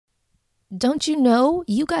Don't you know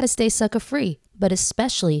you gotta stay sucker-free, but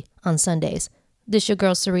especially on Sundays. This your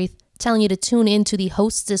girl, Sarith, telling you to tune in to the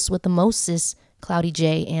hostess with the mostest, Cloudy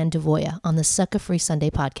J and Devoya, on the Sucker Free Sunday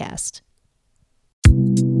podcast.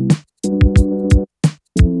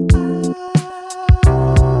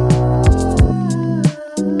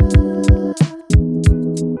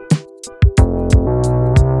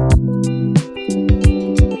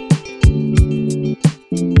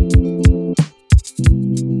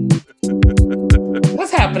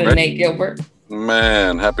 What's happening, Nate Gilbert?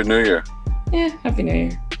 Man, Happy New Year. Yeah, Happy New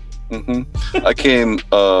Year. I came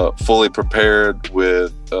fully prepared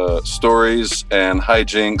with stories and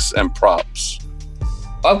hijinks and props.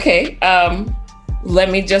 Okay, let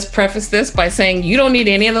me just preface this by saying you don't need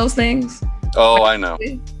any of those things. Oh, I know.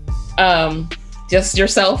 Just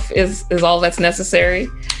yourself is all that's necessary.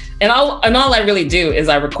 And all I really do is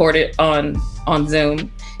I record it on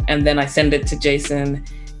Zoom, and then I send it to Jason,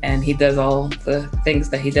 and he does all the things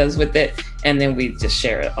that he does with it, and then we just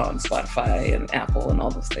share it on Spotify and Apple and all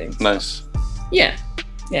those things. Nice. Yeah.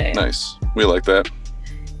 Nice. We like that.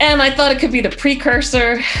 And I thought it could be the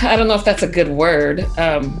precursor. I don't know if that's a good word.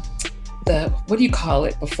 What do you call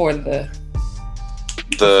it before the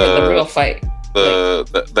real fight?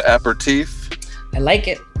 The aperitif. I like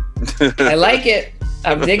it. I like it.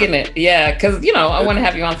 I'm digging it. Yeah, because I want to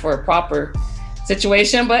have you on for a proper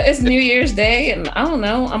situation, but it's New Year's Day, and I don't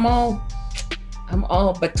know. I'm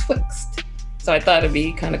all betwixt. So I thought it'd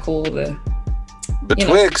be kind of cool to.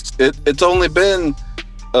 Betwixt. It's only been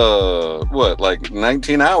like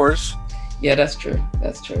 19 hours. Yeah, that's true.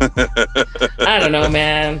 I don't know,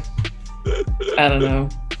 man. I don't know.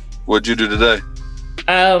 What'd you do today?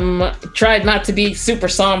 Tried not to be super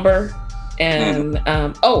somber, and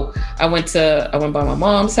I went by my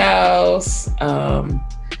mom's house.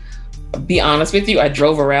 Be honest with you, I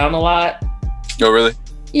drove around a lot. Oh, really?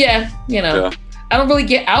 Yeah, I don't really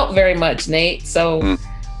get out very much, Nate. So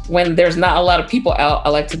when there's not a lot of people out, I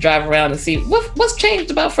like to drive around and see what's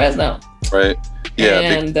changed about Fresno. Right. Yeah.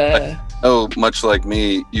 And much like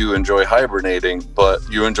me, you enjoy hibernating, but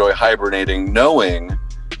you enjoy hibernating knowing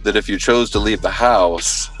that if you chose to leave the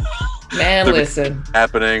house, man, listen,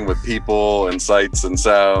 happening with people and sights and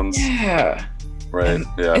sounds. Yeah. Right. And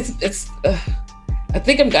yeah. It's. I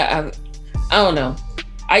think I don't know.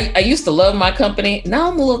 I used to love my company. Now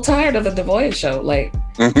I'm a little tired of the Devoya show. Like,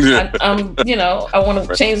 I want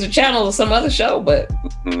to change the channel to some other show, but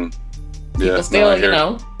people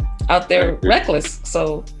still, out there reckless.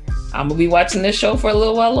 So I'm gonna be watching this show for a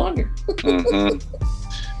little while longer.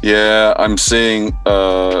 Yeah, I'm seeing,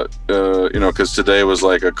 because today was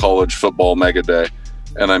like a college football mega day,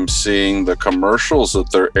 and I'm seeing the commercials that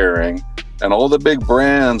they're airing, and all the big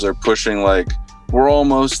brands are pushing like, we're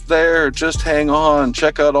almost there, just hang on,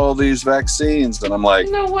 check out all these vaccines. And I'm like,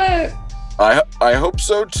 you know what? I hope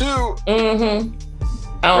so too. Mm-hmm.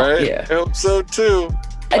 Right? Yeah. I hope so too.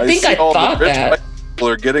 I think I thought that. People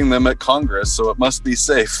are getting them at Congress, so it must be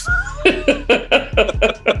safe. And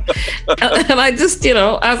I just,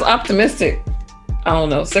 I was optimistic, I don't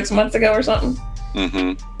know, 6 months ago or something,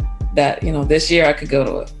 that, this year I could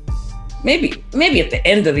go to maybe at the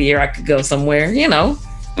end of the year I could go somewhere, I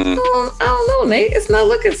don't know, Nate. It's not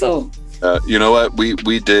looking so. You know what?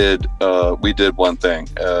 We did one thing.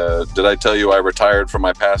 Did I tell you I retired from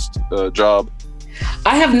my past job?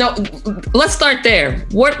 I have no. Let's start there.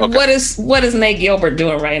 What is Nate Gilbert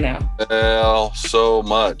doing right now? Well, so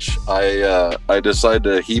much. I decided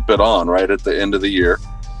to heap it on right at the end of the year.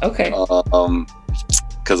 Okay.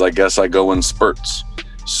 Because I guess I go in spurts.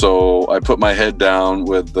 So I put my head down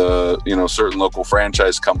with the certain local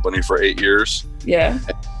franchise company for 8 years. Yeah.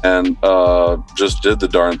 And just did the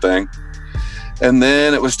darn thing. And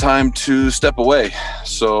then it was time to step away.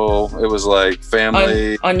 So it was like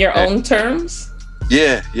family. On your own terms?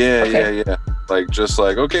 Yeah. Okay. Yeah. Like, just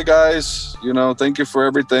like, okay, guys, thank you for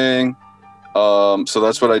everything. So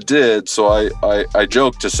that's what I did. So I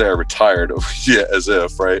joked to say I retired. Yeah, as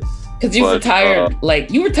if, right? Because you retired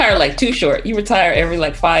like too short. You retire every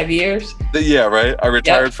like 5 years. Yeah, right. I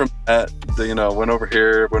retired from that. Went over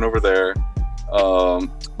here, went over there.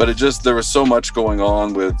 But there was so much going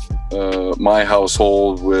on with my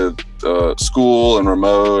household, with school and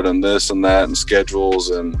remote and this and that and schedules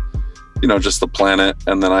and just the planet.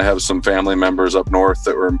 And then I have some family members up north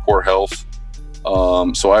that were in poor health.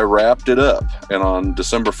 So I wrapped it up, and on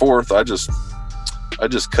December 4th, I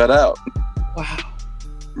just cut out. Wow.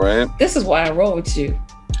 Right. This is why I roll with you.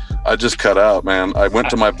 I just cut out, man. I went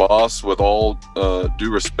to my boss with all due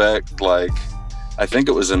respect, like, I think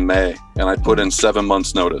it was in May, and I put in 7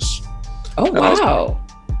 months notice. Oh, and wow.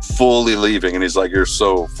 fully leaving. And he's like, you're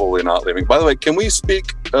so fully not leaving. By the way, can we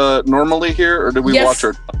speak normally here, or do we watch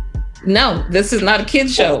our... No, this is not a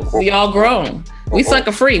kid's show. We all grown. We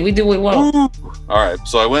sucker free. We do what we want. All right.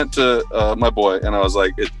 So I went to my boy and I was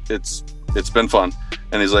like, it's been fun.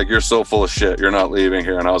 And he's like, you're so full of shit. You're not leaving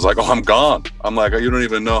here. And I was like, oh, I'm gone. I'm like, oh, you don't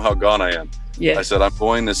even know how gone I am. Yeah. I said, I'm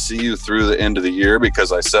going to see you through the end of the year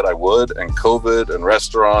because I said I would, and COVID and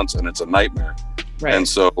restaurants, and it's a nightmare. Right. And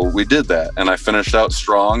so we did that. And I finished out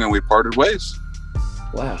strong and we parted ways.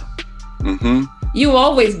 Wow. Mm-hmm. You've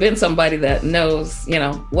always been somebody that knows,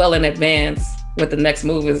 well in advance what the next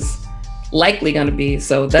move is likely going to be.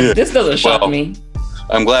 So this doesn't shock me.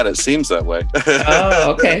 I'm glad it seems that way.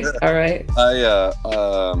 Oh, okay. All right.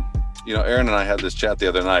 Aaron and I had this chat the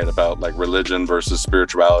other night about like religion versus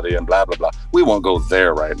spirituality and blah, blah, blah. We won't go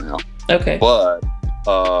there right now. Okay. But,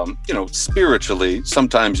 spiritually,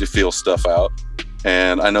 sometimes you feel stuff out.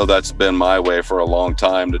 And I know that's been my way for a long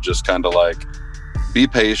time, to just kind of like be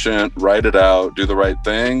patient, write it out, do the right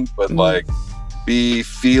thing, but like be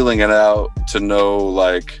feeling it out to know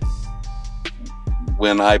like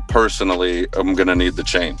when I personally am going to need the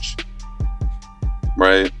change.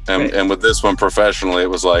 Right. And with this one professionally, it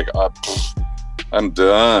was like, I'm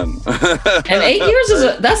done. And 8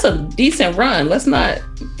 years that's a decent run. That's nothing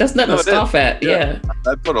to scoff at. Yeah.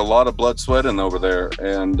 I put a lot of blood, sweat in over there.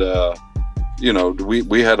 And,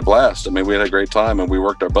 we had a blast. I mean, we had a great time and we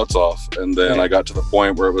worked our butts off. And then I got to the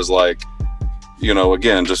point where it was like,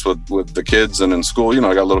 again, just with the kids and in school,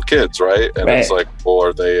 I got little kids, right? And it's like, well,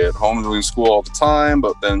 are they at home doing school all the time?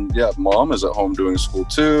 But then, mom is at home doing school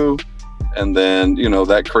too. And then,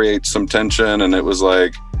 that creates some tension. And it was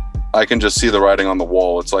like, I can just see the writing on the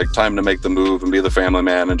wall. It's like time to make the move and be the family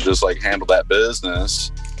man and just like handle that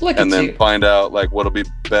business. And then find out like what'll be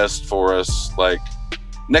best for us like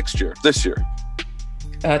this year.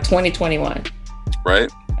 2021. Right.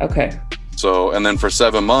 Okay. So, and then for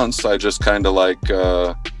 7 months, I just kind of like,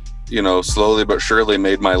 slowly but surely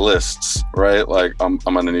made my lists, right? Like I'm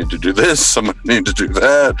going to need to do this. I'm going to need to do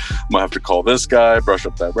that. I'm going to have to call this guy, brush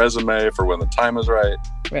up that resume for when the time is right.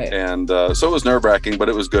 Right. And so it was nerve wracking, but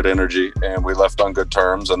it was good energy and we left on good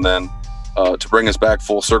terms. And then to bring us back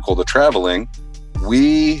full circle to traveling,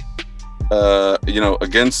 we,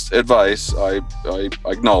 against advice, I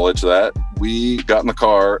acknowledge that we got in the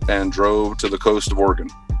car and drove to the coast of Oregon.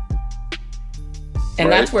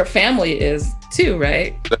 And that's where family is too,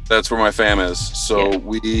 right? That's where my fam is. So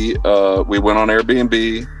we went on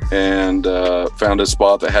Airbnb and found a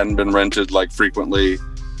spot that hadn't been rented like frequently,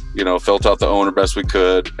 felt out the owner best we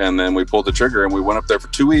could. And then we pulled the trigger and we went up there for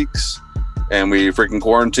 2 weeks and we freaking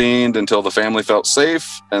quarantined until the family felt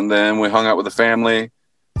safe. And then we hung out with the family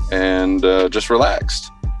and just relaxed.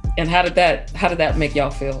 And how did that make y'all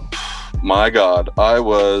feel? My God, I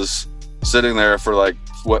was sitting there for like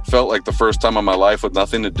what felt like the first time in my life with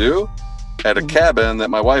nothing to do at a cabin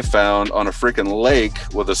that my wife found on a freaking lake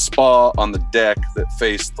with a spa on the deck that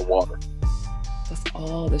faced the water. That's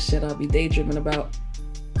all the shit I'll be daydreaming about.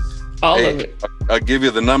 All of it. I'll give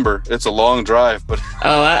you the number. It's a long drive, but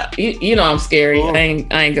I'm scary.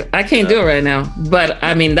 I can't do it right now. But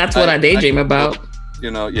I mean, that's what I daydream about.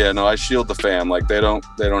 I shield the fam. Like they don't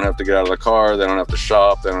have to get out of the car. They don't have to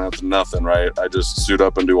shop. They don't have to nothing. Right. I just suit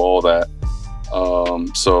up and do all that.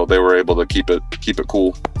 So they were able to keep it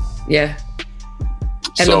cool. Yeah.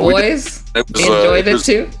 And so the boys enjoyed it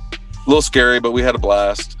too? A little scary, but we had a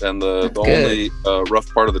blast. And the only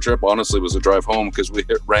rough part of the trip, honestly, was the drive home because we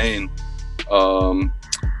hit rain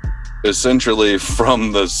essentially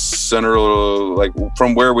from the center, like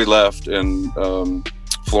from where we left in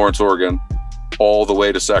Florence, Oregon, all the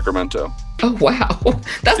way to Sacramento. Oh, wow.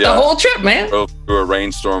 That's the whole trip, man. Drove through a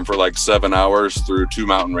rainstorm for like 7 hours through 2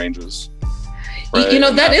 mountain ranges. Right?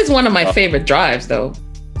 That is one of my favorite drives, though,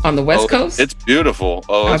 on the West Coast. It's beautiful.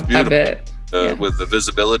 Oh, it's beautiful. I bet. With the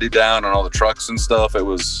visibility down and all the trucks and stuff, it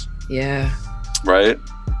was... Yeah. Right?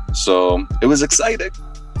 So, it was exciting.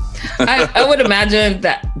 I would imagine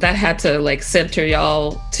that had to, like, center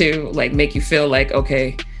y'all to, like, make you feel like,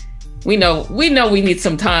 okay, we know we need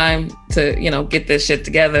some time to, get this shit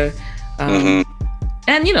together. And,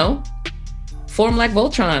 form like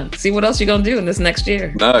Voltron. See what else you're gonna do in this next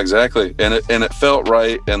year. No, exactly. And it felt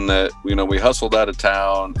right in that, we hustled out of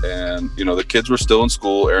town and, the kids were still in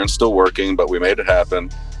school, Aaron's still working, but we made it happen.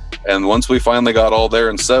 And once we finally got all there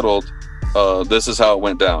and settled, this is how it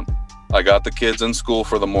went down. I got the kids in school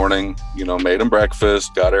for the morning, made them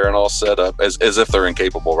breakfast, got Aaron all set up as if they're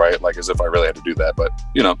incapable, right? Like as if I really had to do that, but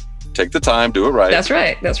take the time, do it right. That's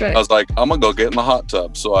right. I was like, I'm gonna go get in the hot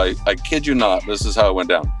tub. So I kid you not, this is how it went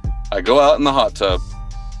down. I go out in the hot tub,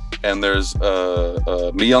 and there's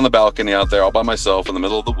me on the balcony out there all by myself in the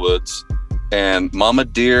middle of the woods, and Mama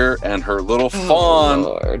Deer and her little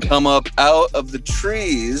fawn come up out of the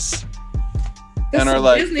trees and are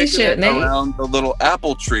like around the little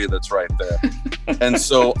apple tree that's right there. And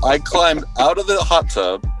so I climbed out of the hot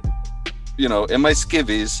tub, you know, in my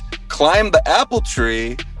skivvies, climbed the apple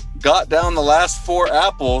tree, got down the last 4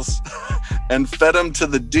 apples and fed them to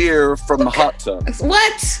the deer from the hot tub.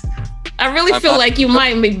 What? I really feel like you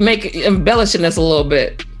might be embellishing this a little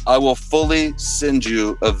bit. I will fully send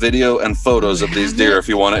you a video and photos of these deer if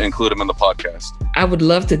you want to include them in the podcast. I would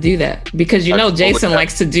love to do that because Jason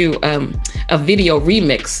likes to do a video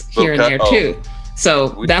remix here and there too.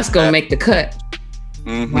 So that's going to make the cut.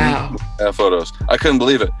 Mm-hmm. Wow. Yeah, photos. I couldn't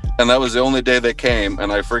believe it. And that was the only day they came,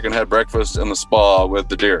 and I freaking had breakfast in the spa with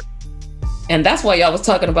the deer. And that's why y'all was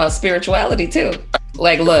talking about spirituality too.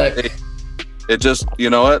 Like, look. It just, you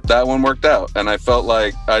know what? That one worked out. And I felt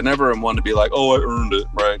like I never am one to be like, oh, I earned it,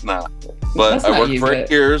 right? Nah. But I worked for 8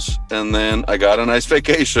 years, and then I got a nice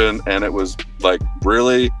vacation, and it was like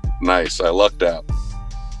really nice. I lucked out.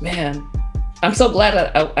 Man, I'm so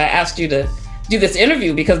glad I asked you to do this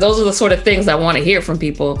interview because those are the sort of things I want to hear from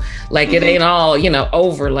people. Like, it ain't all,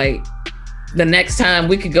 over. Like, the next time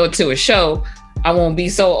we could go to a show, I won't be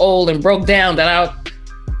so old and broke down that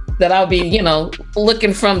I'll be,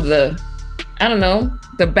 looking from the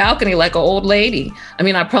balcony like an old lady. I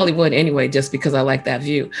mean, I probably would anyway, just because I like that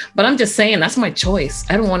view. But I'm just saying that's my choice.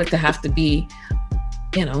 I don't want it to have to be,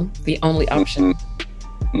 the only option.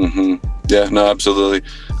 Mm-hmm. Yeah, no, absolutely.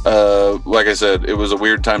 Like I said, it was a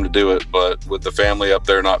weird time to do it, but with the family up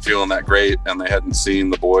there not feeling that great, and they hadn't seen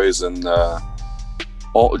the boys in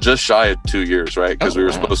just shy of 2 years, right? Because we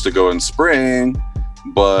were supposed to go in spring,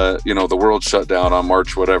 but the world shut down on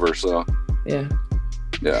March whatever. So yeah.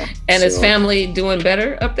 so, And is family doing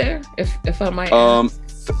better up there? If I might ask?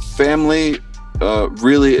 Family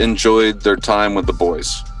really enjoyed their time with the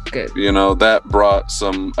boys. Good. That brought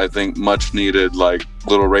some, I think, much needed, like,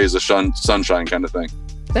 little rays of sunshine kind of thing.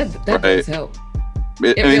 That right? does help.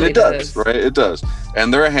 It does, right? It does.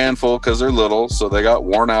 And they're a handful because they're little, so they got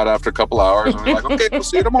worn out after a couple hours. And we're like, okay, we'll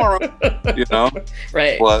see you tomorrow.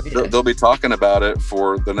 Right. But they'll be talking about it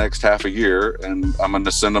for the next half a year, and I'm going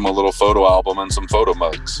to send them a little photo album and some photo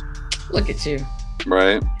mugs. Look at you.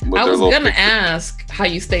 Right. I was going to ask how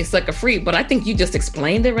you stay sucker free, but I think you just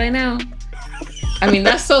explained it right now. I mean,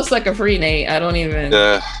 that's so sucker free, Nate. I don't even.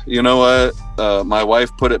 Yeah. You know what? My wife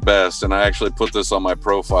put it best, and I actually put this on my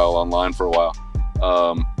profile online for a while.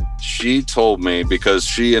 She told me, because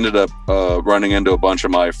she ended up running into a bunch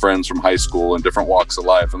of my friends from high school in different walks of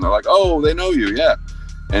life, and they're like, oh, they know you. Yeah.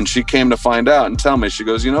 And she came to find out and tell me, she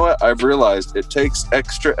goes, you know what? I've realized it takes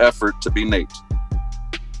extra effort to be Nate.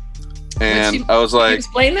 And I was like,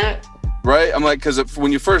 explain that? Right. I'm like, because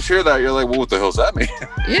when you first hear that, you're like, well, what the hell does that mean?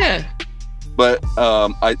 Yeah. But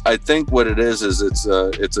I think what it is it's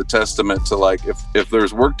a testament to, like, if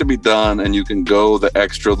there's work to be done and you can go the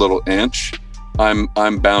extra little inch,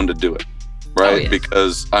 I'm bound to do it, right? Oh, yeah.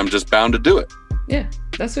 Because I'm just bound to do it. Yeah,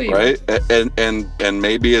 that's what you right. And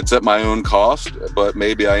maybe it's at my own cost, but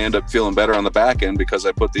maybe I end up feeling better on the back end because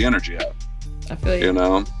I put the energy out. I feel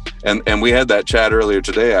you. And we had that chat earlier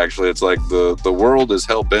today. Actually, it's like the world is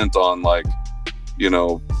hell bent on, like,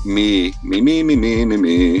 me.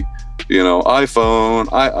 iPhone,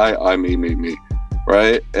 I, me,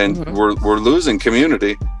 right? And we're losing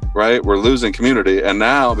community, right? We're losing community. And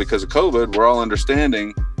now, because of COVID, we're all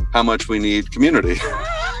understanding how much we need community,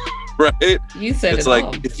 right? You said it's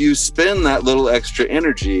like, if you spend that little extra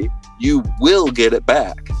energy, you will get it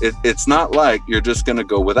back. It's not like you're just going to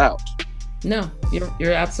go without. No,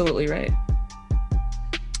 you're absolutely right.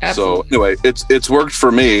 Absolutely. So anyway, it's worked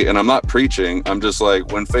for me, and I'm not preaching. I'm just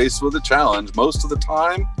like, when faced with a challenge, most of the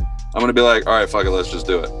time, I'm going to be like, all right, fuck it, let's just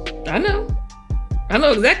do it. I know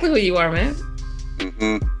exactly who you are, man.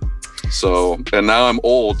 Mm-hmm. So, and now I'm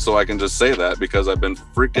old, so I can just say that because I've been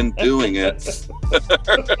freaking doing it.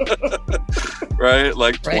 Right?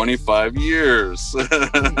 Like 25 years.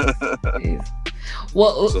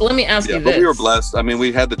 Well, so, let me ask you this. But we were blessed. I mean,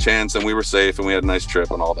 we had the chance, and we were safe, and we had a nice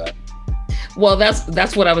trip and all that. Well,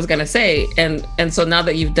 that's what I was gonna say, and so now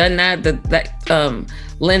that you've done that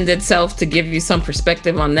lend itself to give you some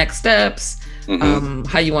perspective on next steps,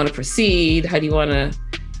 how you want to proceed, how do you want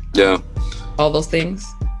to, all those things.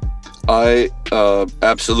 I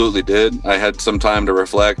absolutely did. I had some time to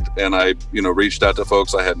reflect, and I reached out to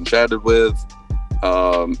folks I hadn't chatted with,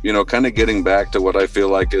 kind of getting back to what I feel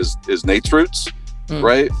like is Nate's roots.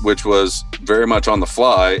 Right, which was very much on the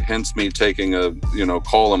fly, hence me taking a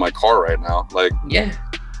call in my car right now. Like,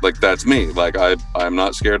 like that's me. Like I'm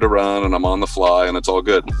not scared to run, and I'm on the fly, and it's all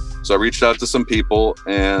good. So I reached out to some people,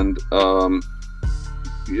 and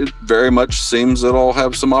it very much seems that I'll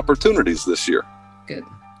have some opportunities this year. Good.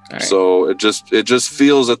 All right. So it just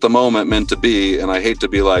feels at the moment meant to be, and I hate to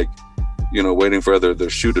be like, waiting for the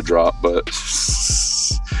shoe to drop, but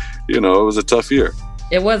it was a tough year.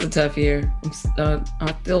 It was a tough year. I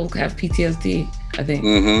still have PTSD, I think.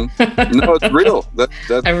 Mm-hmm. No, it's real.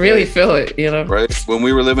 I really feel it, Right? When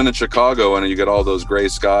we were living in Chicago and you get all those gray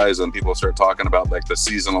skies and people start talking about like the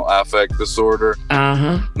seasonal affect disorder,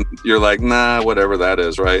 you're like, nah, whatever that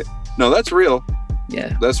is, right? No, that's real.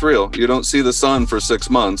 Yeah. That's real. You don't see the sun for 6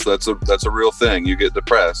 months. That's a real thing. You get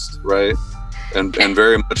depressed, right? And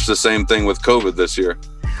very much the same thing with COVID this year.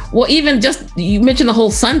 Well, even just, you mentioned the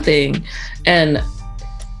whole sun thing, and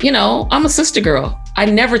I'm a sister girl. I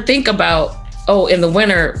never think about, in the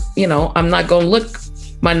winter, I'm not going to look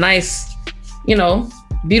my nice,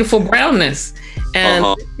 beautiful brownness. And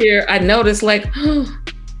this year I noticed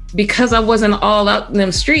because I wasn't all out in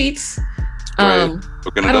them streets, right.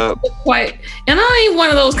 I don't look quite, and I ain't one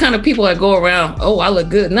of those kind of people that go around, I look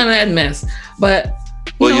good. None of that mess. But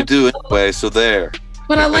you do anyway, so there.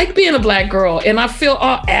 But I like being a Black girl, and I feel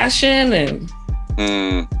all ashen, and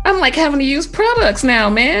I'm like having to use products now,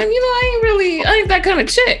 man. I ain't that kind of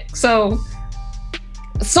chick. So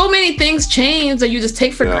many things change that you just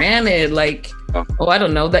take for granted. Like, I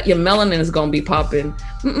don't know, that your melanin is gonna be popping.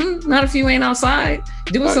 Not if you ain't outside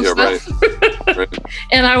doing some stuff. Right.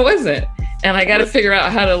 And I wasn't. And I got to figure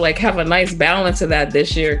out how to have a nice balance of that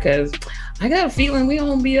this year, because I got a feeling we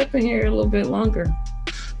gonna be up in here a little bit longer.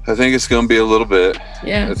 I think it's going to be a little bit.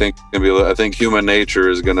 Yeah. I think human nature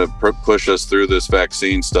is going to push us through this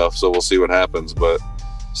vaccine stuff. So we'll see what happens. But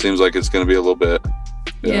seems like it's going to be a little bit.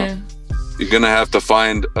 Yeah. You're going to have to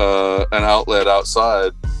find an outlet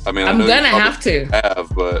outside. I mean, I'm going to have to.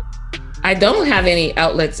 But I don't have any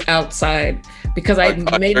outlets outside because I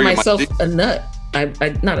made myself a nut. I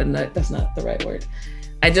not a nut. That's not the right word.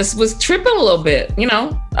 I just was tripping a little bit.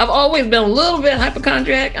 I've always been a little bit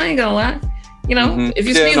hypochondriac. I ain't going to lie. If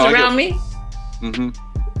you sneeze around me,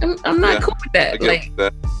 I'm not cool with that.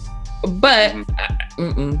 But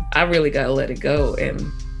I really gotta let it go and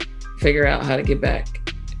figure out how to get back.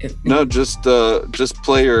 No, just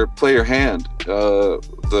play your hand.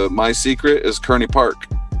 My secret is Kearney Park.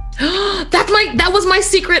 That was my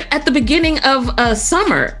secret at the beginning of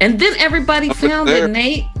summer, and then everybody found it,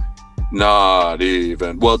 Nate. Not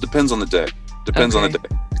even. Well, it depends on the day. On the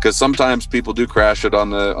day. Because sometimes people do crash it on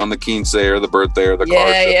the Quince or the birthday or the car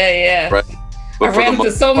show. Yeah. Right? But I ran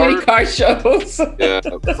into so many car shows. Yeah,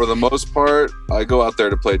 for the most part, I go out there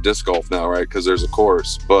to play disc golf now, right? Because there's a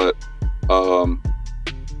course. But, and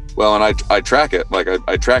I track it.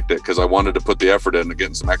 I tracked it because I wanted to put the effort into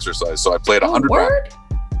getting some exercise. So I played 100 rounds.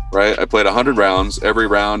 Right? I played 100 rounds. Every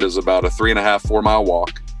round is about a 3.5-4 mile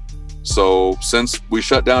walk. So since we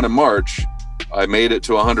shut down in March, I made it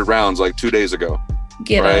to 100 rounds 2 days ago.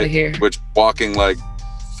 Get out of here. Which walking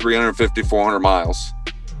 350, 400 miles,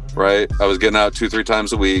 right? I was getting out 2-3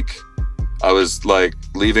 times a week. I was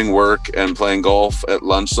leaving work and playing golf at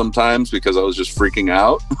lunch sometimes because I was just freaking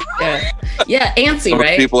out. Yeah, antsy,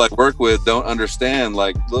 right? People I work with don't understand,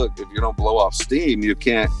 look, if you don't blow off steam, you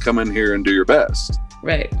can't come in here and do your best.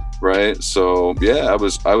 Right. So yeah,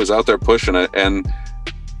 I was out there pushing it, and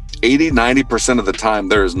 80-90% of the time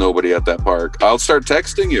there is nobody at that park. I'll start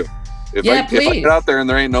texting you. If I get out there and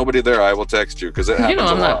there ain't nobody there, I will text you because it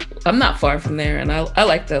happens a lot. I'm not far from there, and I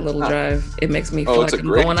like that little drive. It makes me feel like I'm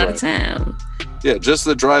going out of town. Yeah, just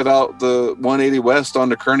the drive out the 180 West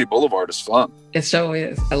onto Kearney Boulevard is fun. It sure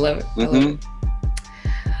is. I love it. I love it.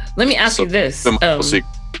 Let me ask you this.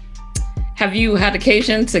 Have you had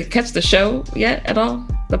occasion to catch the show yet at all?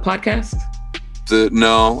 The podcast?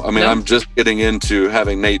 No. I mean, I'm just getting into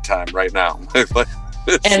having Nate time right now.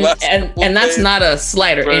 And that's not a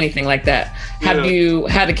slight or anything like that. Have you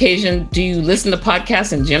had occasion? Do you listen to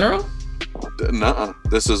podcasts in general? Nuh-uh.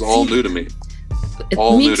 This is all new to me.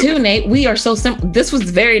 Me too, Nate. We are so simple. This was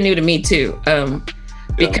very new to me too.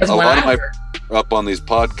 Because a lot of my up on these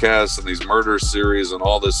podcasts and these murder series and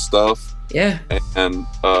all this stuff. Yeah. And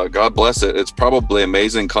God bless it. It's probably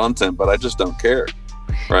amazing content, but I just don't care.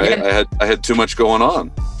 Right. Yeah. I had too much going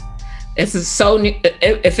on. This is so new.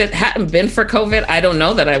 If it hadn't been for COVID, I don't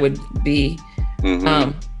know that I would be.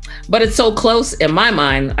 But it's so close in my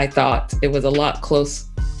mind. I thought it was a lot close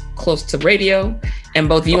to radio, and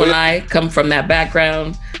both you and I come from that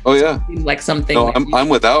background. Oh yeah, like something. No, I'm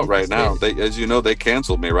without right now. As you know, they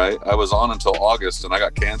canceled me. Right, I was on until August, and I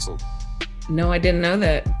got canceled. No, I didn't know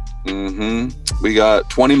that. We got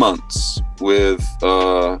 20 months with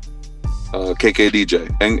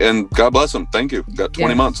KKDJ, and God bless them. Thank you. Got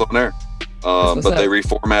 20 months on there. But they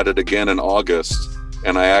reformatted again in August,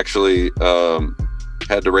 and I actually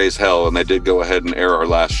had to raise hell, and they did go ahead and air our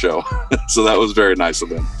last show. So that was very nice of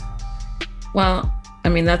them. Well, I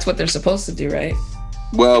mean, that's what they're supposed to do, right?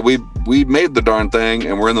 Well, we made the darn thing,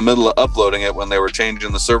 and we're in the middle of uploading it when they were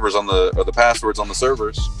changing the servers the passwords on the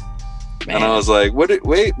servers. Man. And I was like, "What?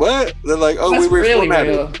 Wait, what?" They're like, "Oh, that's we reformatted."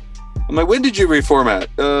 Really. I'm like, "When did you reformat?"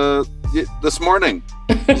 This morning.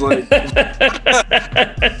 I was like,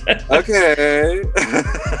 okay.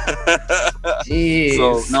 Jeez.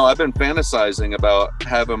 So no, I've been fantasizing about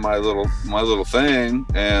having my little thing,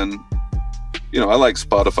 and I like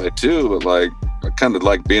Spotify too, but like I kind of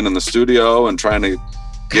like being in the studio and trying to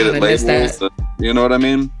get it labeled. You know what I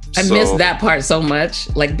mean? I miss that part so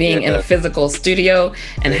much, like being in a physical studio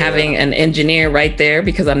and having an engineer right there,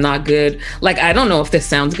 because I'm not good. Like, I don't know if this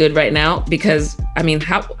sounds good right now, because I mean,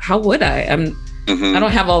 how would I? I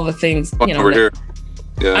don't have all the things, Over here.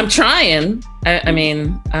 Yeah. I'm trying. I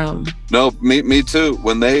mean, no, me too.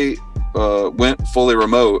 When they went fully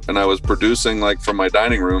remote and I was producing like from my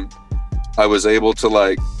dining room, I was able to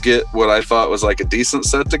like get what I thought was like a decent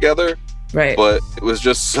set together. Right. But it was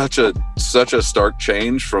just such a stark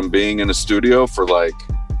change from being in a studio for like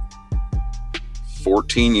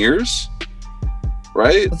 14 years.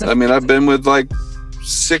 Right? I mean, I've been with like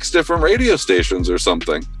 6 different radio stations or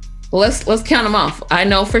something. Well, let's count them off. I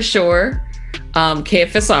know for sure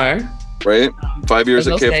KFSR. Right? 5 years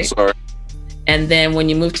at KFSR. And then when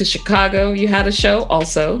you moved to Chicago, you had a show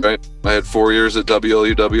also. Right. I had 4 years at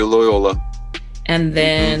WLUW Loyola. And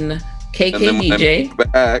then KKDJ.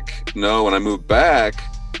 When I moved back,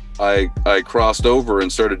 I crossed over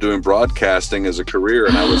and started doing broadcasting as a career,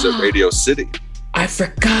 and I was at Radio City. I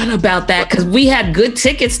forgot about that, because we had good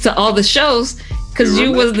tickets to all the shows because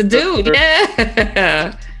you was the dude.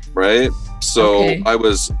 Yeah. Right. So I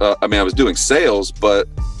was doing sales, but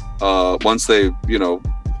once they,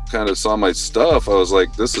 kind of saw my stuff, I was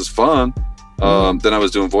like, this is fun. Then I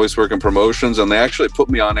was doing voice work and promotions, and they actually put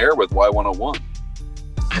me on air with Y101.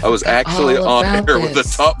 I was actually on air with the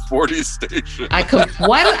top 40 station. How did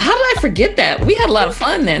I forget that? We had a lot of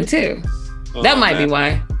fun then too. That might be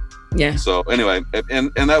why. Yeah. So anyway,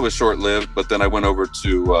 and that was short lived, but then I went over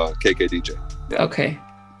to KKDJ. Yeah. Okay.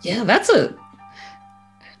 Yeah, that's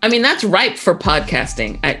ripe for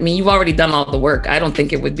podcasting. I mean, you've already done all the work. I don't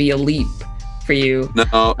think it would be a leap for you.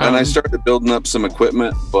 No, and I started building up some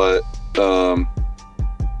equipment, but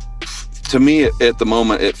to me, at the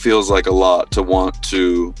moment, it feels like a lot to want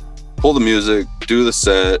to pull the music, do the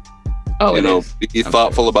set, be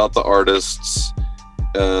thoughtful about the artists,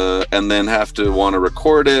 and then have to want to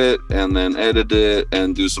record it and then edit it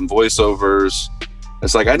and do some voiceovers.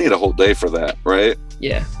 It's like I need a whole day for that, right?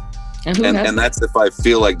 Yeah. And that's if I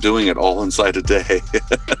feel like doing it all inside a day.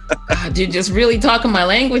 God, you're just really talking my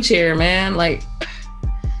language here, man. Like,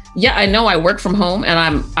 yeah, I know I work from home,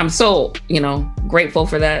 and I'm so, grateful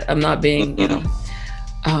for that. I'm not being,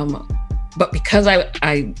 but because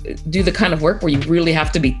I do the kind of work where you really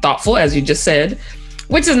have to be thoughtful, as you just said,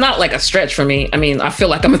 which is not like a stretch for me. I mean, I feel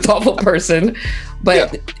like I'm a thoughtful person,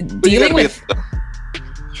 but dealing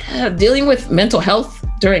with mental health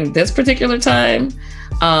during this particular time,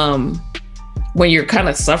 when you're kind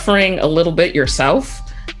of suffering a little bit yourself,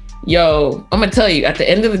 I'm gonna tell you, at the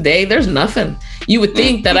end of the day, there's nothing. You would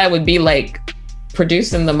think that I would be like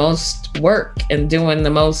producing the most work and doing the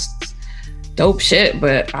most dope shit,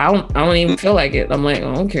 but I don't even feel like it. I'm like,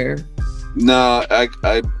 I don't care. No,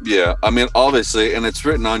 I mean, obviously, and it's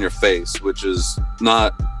written on your face, which is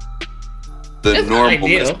not the normal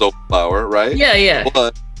Miss Dope Flower, right? Yeah.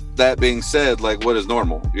 But that being said, like, what is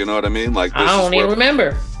normal? You know what I mean? Like, I don't even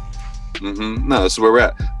remember. No, this is where we're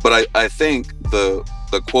at. But I think the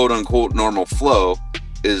quote unquote normal flow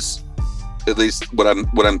is, at least what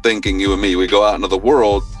I'm thinking, you and me, we go out into the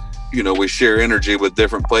world, we share energy with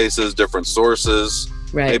different places, different sources.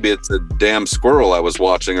 Right. Maybe it's a damn squirrel I was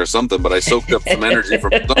watching or something, but I soaked up some energy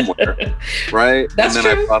from somewhere. Right. That's and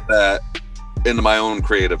then true. I brought that into my own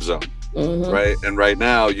creative zone. Right. And right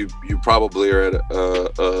now you probably are at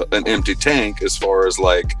an empty tank as far as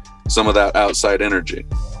like some of that outside energy.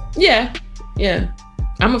 Yeah. I'm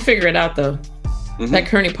gonna figure it out though. That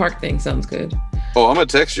Kearney Park thing sounds good. Oh, I'm gonna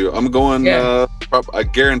text you. I'm going. I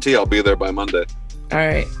guarantee I'll be there by Monday. All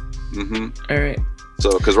right. All right.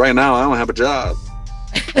 So, because right now I don't have a job.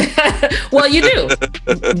 Well, you do.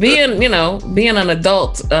 Being an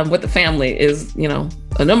adult with a family is,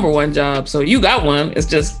 a number one job. So you got one. It's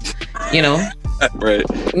just, right.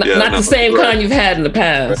 Not the same kind you've had in the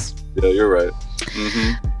past. Right. Yeah, you're right.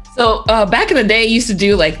 So back in the day, you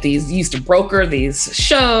used to broker these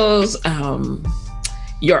shows.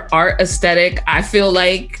 Your art aesthetic, I feel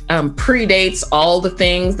like, predates all the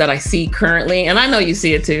things that I see currently. And I know you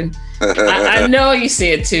see it too. I know you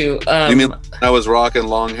see it too. You mean I was rocking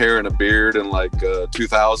long hair and a beard in like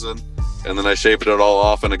 2000, and then I shaved it all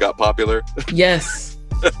off and it got popular? Yes.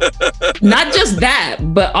 Not just that,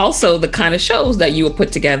 but also the kind of shows that you would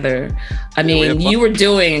put together. I mean, you were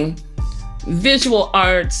doing visual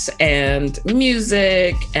arts and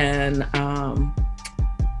music and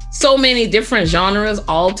so many different genres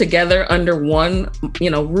all together under one,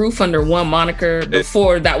 roof, under one moniker.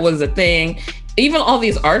 Before that was a thing. Even all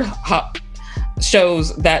these art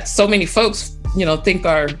shows that so many folks, think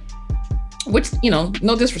are, which,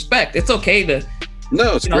 no disrespect. It's okay to,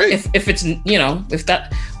 no, it's great. If it's, if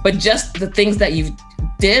that, but just the things that you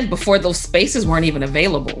did before those spaces weren't even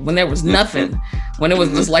available, when there was nothing, when it was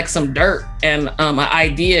just like some dirt and an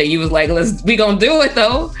idea, you was like, we gonna do it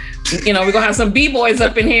though. We're gonna have some B-boys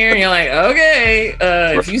up in here, and you're like, okay,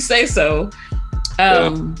 if you say so.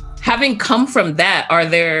 Having come from that, are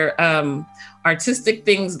there artistic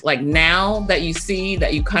things like now that you see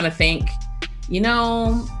that you kind of think,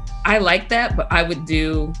 I like that, but I would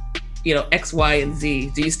do, X, Y, and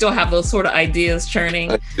Z? Do you still have those sort of ideas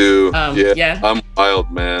churning? I do. Yeah. I'm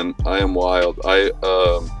wild, man. I am wild.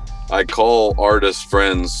 I call artists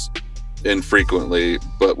friends infrequently,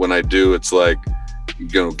 but when I do, it's like,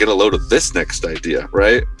 get a load of this next idea,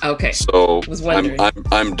 right? Okay. So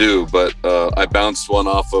I'm due, but I bounced one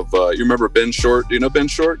off of. You remember Ben Short? Do you know Ben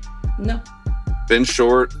Short? No. Ben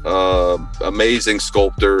Short, amazing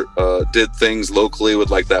sculptor, did things locally with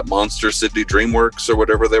like that Monster City DreamWorks or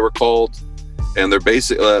whatever they were called, and they're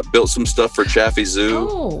basically built some stuff for Chaffee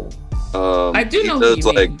Zoo. Oh, I do know. Who you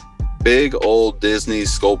like mean. Big old Disney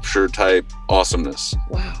sculpture type awesomeness.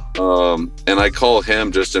 Wow. And I call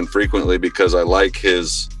him just infrequently because I like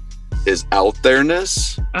his out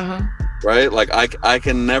there-ness. Right? Like I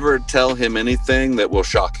can never tell him anything that will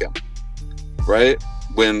shock him. Right?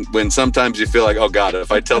 When sometimes you feel like, oh God,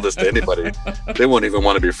 if I tell this to anybody, they won't even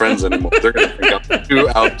want to be friends anymore. They're gonna think I'm too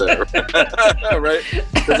out there. Right?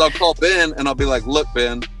 Because I'll call Ben and I'll be like, look,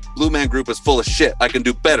 Ben, Blue Man Group is full of shit. I can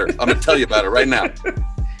do better. I'm gonna tell you about it right now.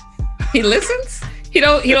 He listens? He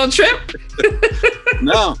don't trip?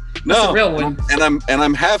 No. That's a real one. And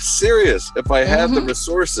I'm half serious. If I had the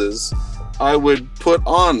resources, I would put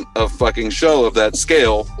on a fucking show of that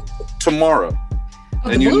scale tomorrow.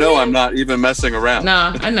 And I'm not even messing around.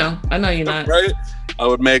 Nah, I know you're not. Right? I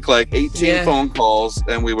would make like 18 phone calls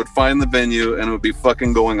and we would find the venue and it would be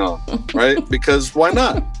fucking going on. Right? Because why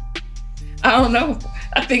not? I don't know.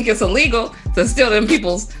 I think it's illegal to steal them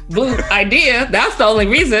people's blue idea. That's the only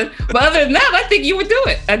reason. But other than that, I think you would do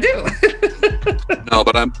it. I do. No,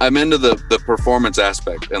 but I'm into the performance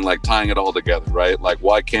aspect and like tying it all together, right? Like,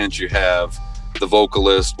 why can't you have the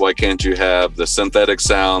vocalist? Why can't you have the synthetic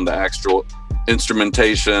sound, the actual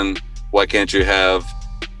instrumentation? Why can't you have,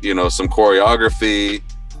 some choreography?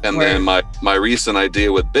 And then my recent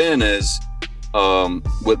idea with Ben is,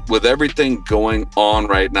 with everything going on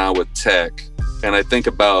right now with tech, and I think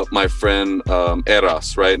about my friend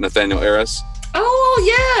Eras, right? Nathaniel Eras.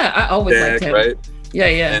 Oh yeah, I always liked him. Right? Yeah.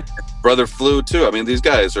 And Brother Flu too. I mean, these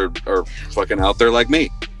guys are fucking out there like me.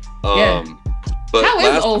 But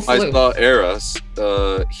last time I saw Eras,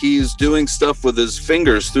 he's doing stuff with his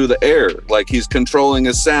fingers through the air, like he's controlling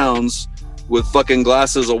his sounds with fucking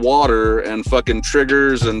glasses of water and fucking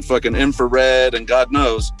triggers and fucking infrared and God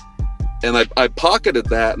knows. And I pocketed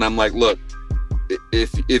that and I'm like, look,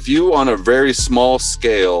 if you on a very small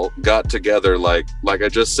scale got together, like I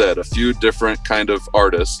just said, a few different kind of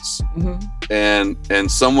artists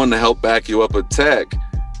and someone to help back you up with tech,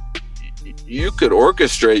 you could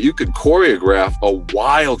orchestrate, you could choreograph a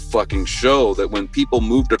wild fucking show that when people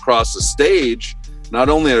moved across the stage, not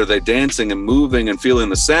only are they dancing and moving and feeling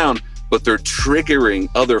the sound, but they're triggering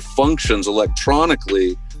other functions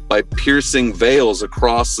electronically by piercing veils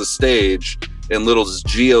across the stage in little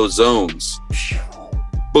geo zones.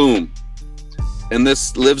 Boom. And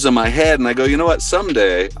this lives in my head and I go, you know what?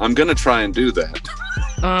 Someday I'm going to try and do that.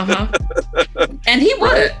 And he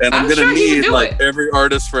would. Right? And I'm going to need like every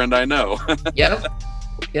artist friend I know. Yep.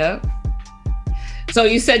 So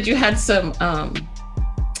you said you had some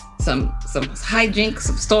hijinks,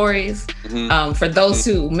 some stories. For those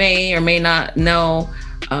who may or may not know,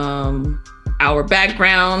 our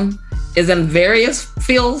background is in various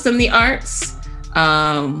fields in the arts.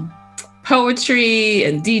 Poetry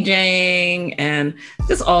and DJing and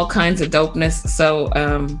just all kinds of dopeness. So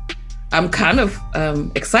I'm kind of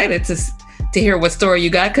excited to hear what story you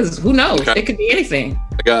got, because who knows? Okay. It could be anything.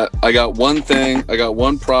 I got one thing. I got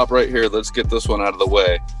one prop right here. Let's get this one out of the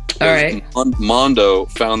way. All right. Mondo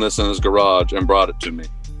found this in his garage and brought it to me.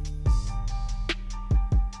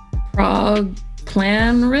 Prague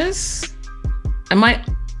Planris?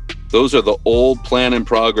 Those are the old Plan in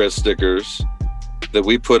Progress stickers that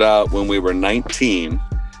we put out when we were 19,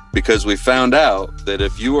 because we found out that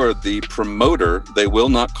if you are the promoter, they will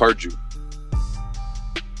not card you.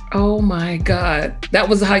 Oh my God. That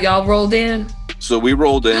was how y'all rolled in? So we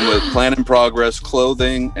rolled in with Plan in Progress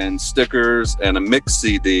clothing and stickers and a mix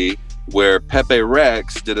CD where Pepe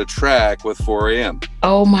Rex did a track with 4am.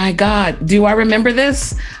 Oh my God. Do I remember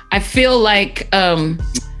this? I feel like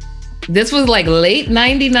this was like late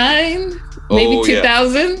 99, maybe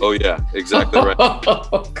 2000. Yeah. Oh yeah, exactly right.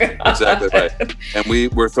 Oh, God. Exactly right. And we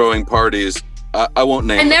were throwing parties. I won't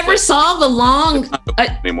name. I never saw the long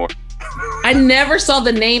anymore. I never saw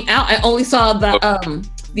the name out. I only saw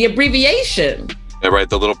the abbreviation. Yeah, right.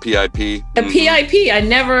 The little PIP. The PIP. I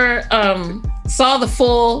never saw the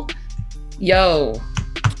full. Yo.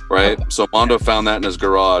 Right. So Mondo found that in his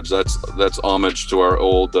garage. That's homage to our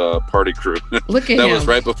old party crew. Look at that him. was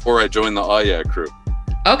right before I joined the Yeah crew.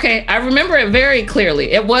 Okay, I remember it very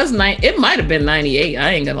clearly. It was it might have been 98.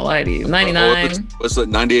 I ain't gonna lie to you. 99. It was like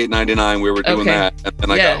 98, 99. We were doing that, and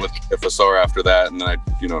then I got with FSR after that, and then I,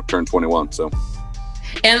 turned 21. So.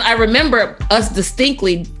 And I remember us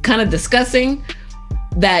distinctly kind of discussing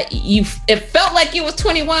that it felt like you was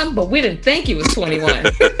 21, but we didn't think you was 21.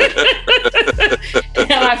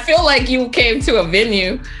 And I feel like you came to a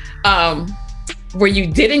venue where you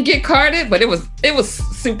didn't get carded, but it was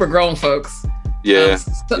super grown folks. Yeah,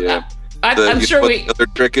 yeah. I'm sure the other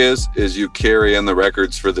trick is you carry in the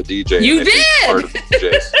records for the DJ. You did. Part of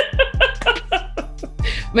the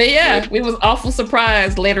But yeah, we was awful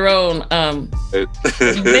surprised later on. You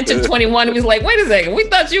mentioned 21. He was like, "Wait a second, we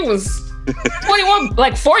thought you was 21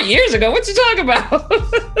 like 4 years ago. What you talking about?"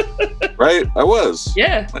 Right, I was.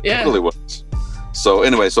 Yeah, I really was. So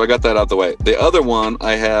anyway, so I got that out the way. The other one,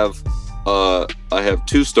 I have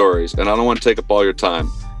two stories, and I don't want to take up all your time.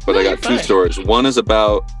 But I got two stories. One is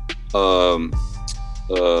about, in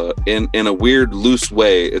a weird, loose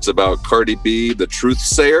way, it's about Cardi B, the truth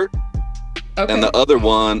sayer. Okay. And the other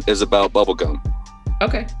one is about bubblegum.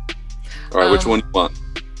 Okay. All right, which one do you want?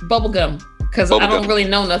 Bubblegum, because I don't really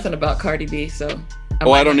know nothing about Cardi B, so.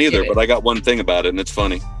 I don't either, but I got one thing about it, and it's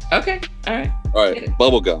funny. Okay, all right. All right,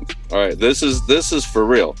 bubblegum. All right, this is for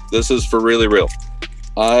real. This is for really real.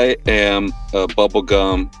 I am a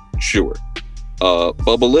bubblegum chewer.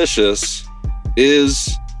 Bubblicious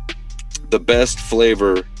is the best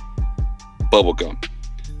flavor bubblegum,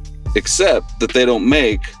 except that they don't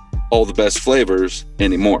make all the best flavors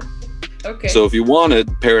anymore. Okay. So if you wanted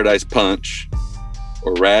Paradise Punch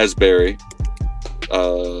or raspberry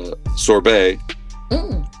sorbet,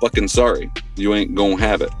 fucking sorry, you ain't gonna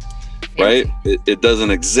have it. Right? It doesn't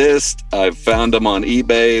exist. I've found them on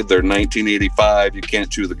eBay. They're 1985. You can't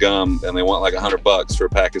chew the gum, and they want like $100 for a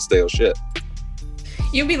pack of stale shit.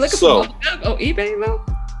 You be looking for bubblegum on eBay though?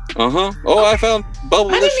 Oh, I found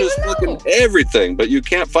Bubblicious fucking everything, but you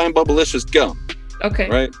can't find Bubblicious gum. Okay.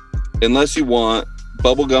 Right? Unless you want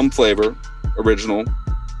bubblegum flavor, original,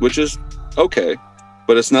 which is okay,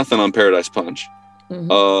 but it's nothing on Paradise Punch.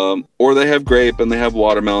 Mm-hmm. Or they have grape and they have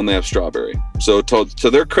watermelon, they have strawberry. So to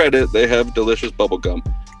their credit, they have delicious bubblegum.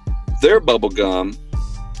 Their bubblegum,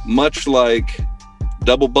 much like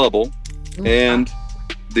Double Bubble and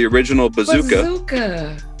the original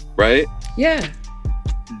Bazooka, right? Yeah.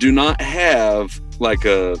 Do not have like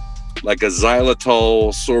a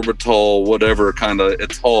xylitol, sorbitol, whatever kind of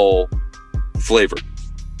etol flavor.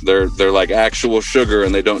 They're like actual sugar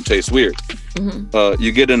and they don't taste weird. Mm-hmm.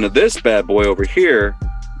 You get into this bad boy over here.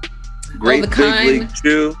 Great Big League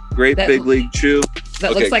Chew. Great Big League Chew.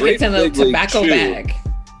 That looks like it's in a tobacco bag.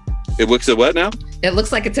 It looks at what now? It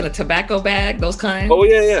looks like it's in a tobacco bag, those kind. Oh,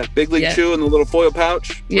 yeah. Big League Chew in the little foil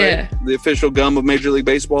pouch. Yeah. Right? The official gum of Major League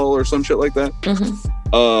Baseball or some shit like that.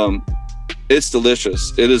 Mm-hmm. It's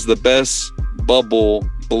delicious. It is the best bubble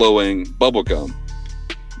blowing bubble gum.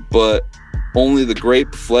 But only the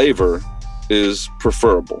grape flavor is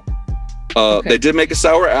preferable. They did make a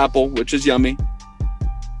sour apple, which is yummy.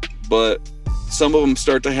 But some of them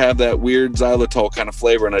start to have that weird xylitol kind of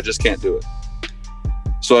flavor, and I just can't do it.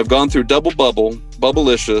 So I've gone through Double Bubble,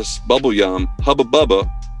 Bubblicious, Bubble Yum, Hubba Bubba,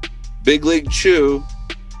 Big League Chew.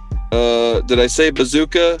 Did I say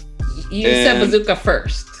Bazooka? You said Bazooka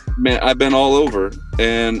first. Man, I've been all over,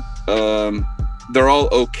 and they're all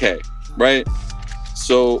okay, right?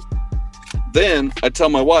 So then I tell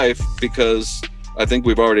my wife, because I think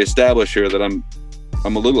we've already established here that I'm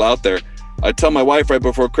a little out there. I tell my wife right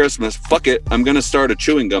before Christmas, fuck it, I'm going to start a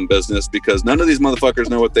chewing gum business because none of these motherfuckers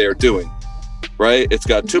know what they are doing, right? It's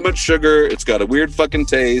got too much sugar. It's got a weird fucking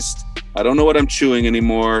taste. I don't know what I'm chewing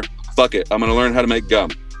anymore. Fuck it. I'm going to learn how to make gum.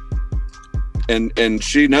 And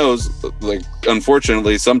she knows, like,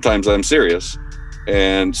 unfortunately, sometimes I'm serious.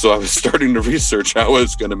 And so I was starting to research how I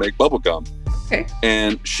was going to make bubble gum. Okay.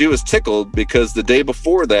 And she was tickled because the day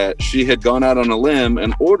before that, she had gone out on a limb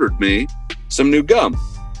and ordered me some new gum.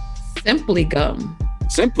 Simply Gum.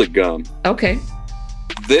 Simply Gum. Okay.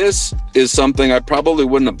 This is something I probably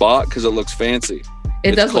wouldn't have bought because it looks fancy.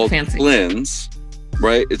 It does look fancy. Cleanse,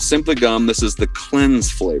 right? It's Simply Gum. This is the cleanse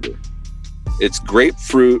flavor. It's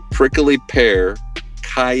grapefruit, prickly pear,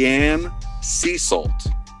 cayenne, sea salt.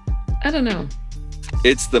 I don't know.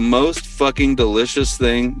 It's the most fucking delicious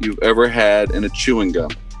thing you've ever had in a chewing gum.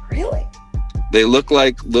 Really? They look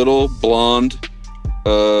like little blonde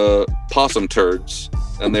possum turds,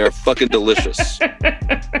 and they are fucking delicious.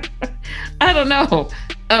 I don't know.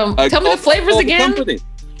 Tell me the flavors again.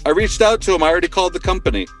 I reached out to him. I already called the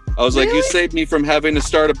company. I was like, you saved me from having to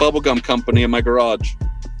start a bubblegum company in my garage.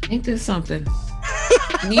 Ain't this something?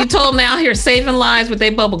 You told them out here saving lives with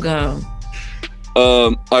their bubblegum.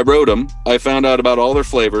 I wrote them. I found out about all their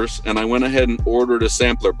flavors, and I went ahead and ordered a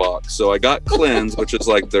sampler box. So I got Cleanse, which is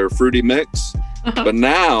like their fruity mix. Uh-huh. But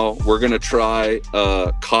now we're going to try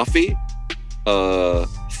coffee,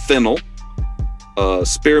 fennel,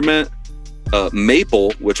 spearmint,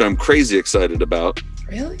 maple, which I'm crazy excited about.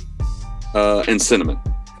 Really? And cinnamon.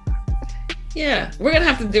 Yeah, we're going to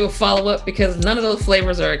have to do a follow-up because none of those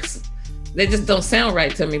flavors are, they just don't sound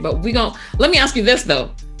right to me. But let me ask you this,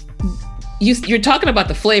 though. You're talking about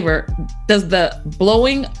the flavor. Does the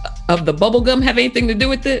blowing of the bubble gum have anything to do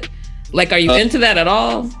with it? Like, are you into that at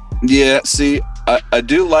all? Yeah, see, I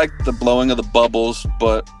do like the blowing of the bubbles,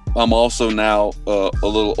 but I'm also now a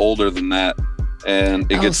little older than that,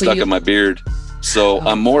 and it gets stuck in my beard. So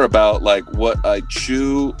I'm more about like what I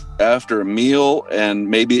chew after a meal and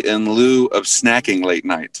maybe in lieu of snacking late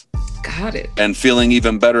night. Got it. And feeling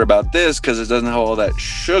even better about this because it doesn't have all that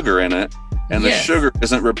sugar in it. And the sugar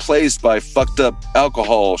isn't replaced by fucked up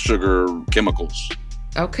alcohol sugar chemicals.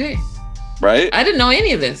 Okay. Right? I didn't know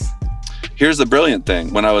any of this. Here's the brilliant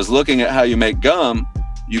thing. When I was looking at how you make gum,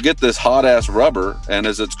 you get this hot ass rubber, and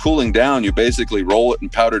as it's cooling down, you basically roll it in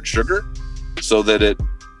powdered sugar so that it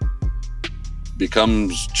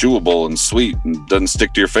becomes chewable and sweet and doesn't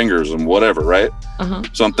stick to your fingers and whatever, right? Uh-huh.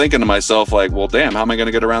 So I'm thinking to myself, like, well, damn, how am I going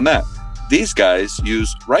to get around that? These guys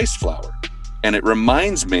use rice flour. And it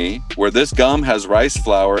reminds me, where this gum has rice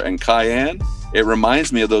flour and cayenne, it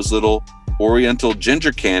reminds me of those little Oriental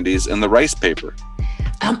ginger candies in the rice paper.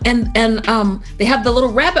 And they have the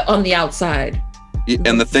little rabbit on the outside.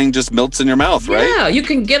 And the thing just melts in your mouth, right? Yeah, you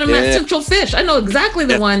can get them at Central Fish. I know exactly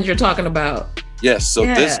the ones you're talking about. Yes, so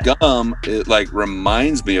this gum, it like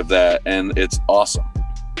reminds me of that, and it's awesome.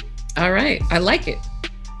 All right, I like it.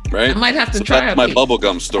 Right? I might have to try that's my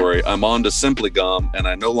bubblegum story. I'm on to Simply Gum, and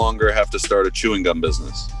I no longer have to start a chewing gum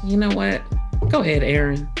business. You know what? Go ahead,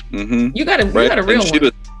 Aaron. Mm-hmm. You got a real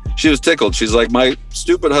one. She was tickled. She's like, my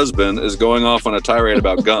stupid husband is going off on a tirade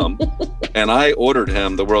about gum, and I ordered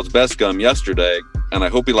him the world's best gum yesterday, and I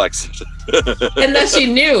hope he likes it. And that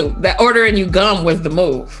she knew that ordering you gum was the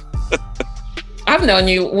move. I've known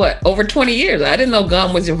you, over 20 years. I didn't know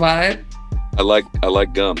gum was your vibe. I like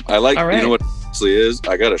gum. You know what is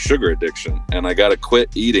I got a sugar addiction, and I got to quit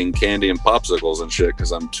eating candy and popsicles and shit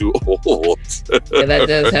because I'm too old. Yeah, that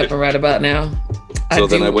does happen right about now. So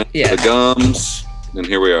I went to the gums, and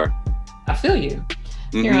here we are. I feel you.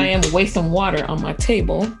 Mm-hmm. Here I am wasting water on my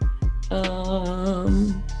table. Do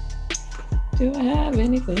I have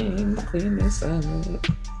anything to clean this up? No,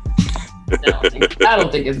 I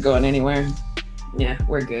don't think it's going anywhere. Yeah,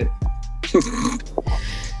 we're good.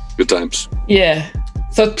 Good times. Yeah.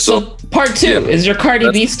 So part 2 is your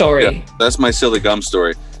Cardi B story. Yeah, that's my silly gum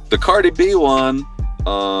story. The Cardi B one,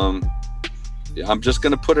 I'm just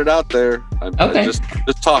gonna put it out there. I'm just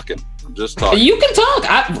talking. I'm just talking. You can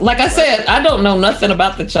talk. Like I said, I don't know nothing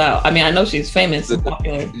about the child. I mean, I know she's famous and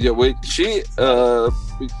popular. Yeah,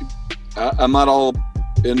 I'm not all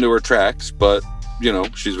into her tracks, but you know,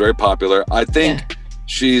 she's very popular. I think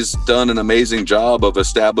she's done an amazing job of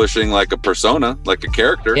establishing like a persona, like a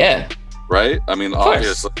character. Yeah. Right? I mean,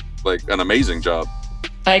 obviously, like an amazing job.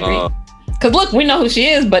 I agree. Because look, we know who she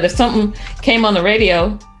is, but if something came on the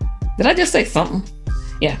radio, did I just say something?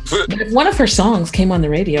 Yeah. But if one of her songs came on the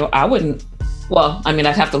radio, I wouldn't, I'd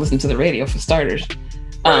have to listen to the radio for starters.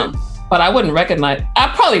 Right. But I wouldn't recognize, I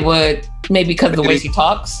probably would, maybe because of the way she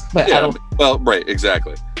talks, but I don't. Well, right,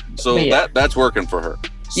 exactly. So that's working for her.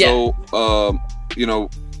 So, you know,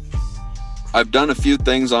 I've done a few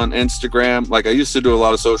things on Instagram. Like I used to do a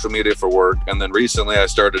lot of social media for work, and then recently I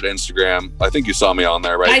started Instagram. I think you saw me on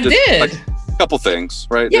there, right? I did. Like, a couple things,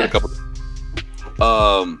 right? Yeah. Did a couple.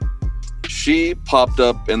 She popped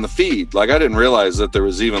up in the feed. Like I didn't realize that there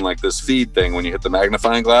was even like this feed thing when you hit the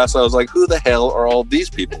magnifying glass. I was like, who the hell are all these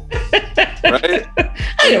people? Right? I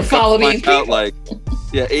didn't follow these people. Out, like,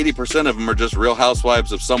 yeah, 80% of them are just Real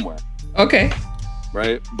Housewives of somewhere. Okay.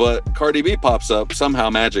 Right? But Cardi B pops up somehow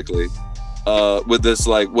magically with this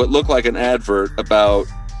like what looked like an advert about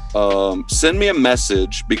send me a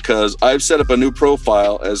message because I've set up a new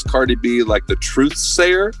profile as Cardi B, like the truth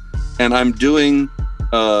sayer, and I'm doing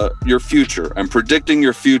your future. I'm predicting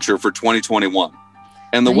your future for 2021.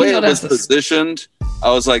 And the way it was positioned,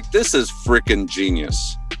 I was like, this is freaking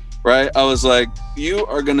genius. Right? I was like, you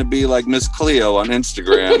are going to be like Miss Cleo on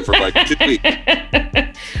Instagram for like 2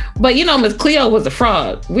 weeks. But you know, Miss Cleo was a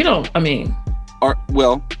fraud. Well,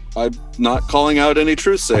 I'm not calling out any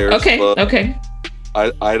truth sayers. Okay. Okay.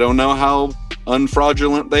 I don't know how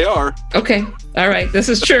unfraudulent they are. Okay. All right. This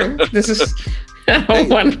is true. This is... Hey,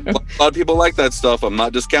 a lot of people like that stuff. I'm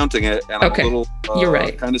not discounting it. And I'm a little You're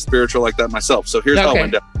right. kind of spiritual like that myself. So here's how it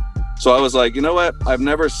went down. So I was like, you know what? I've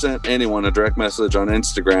never sent anyone a direct message on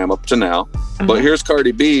Instagram up to now. But here's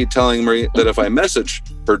Cardi B telling me that if I message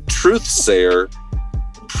her truth sayer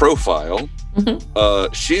profile,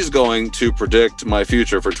 she's going to predict my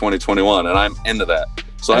future for 2021. And I'm into that.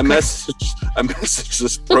 So I messaged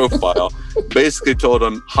this profile, basically told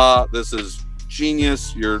him, this is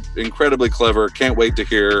genius. You're incredibly clever. Can't wait to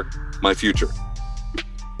hear my future.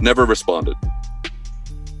 Never responded.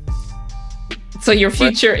 So your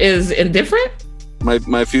future is indifferent?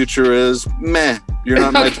 My future is meh. You're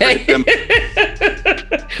not my victim.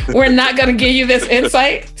 We're not going to give you this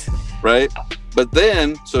insight. Right? But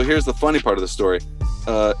then, so here's the funny part of the story.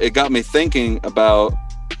 It got me thinking about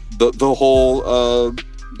the whole,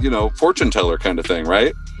 fortune teller kind of thing,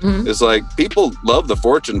 right? Mm-hmm. It's like people love the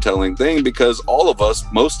fortune telling thing because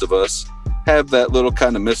most of us have that little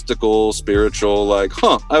kind of mystical, spiritual, like,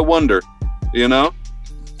 I wonder,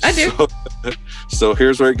 I do. So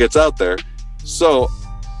here's where it gets out there. So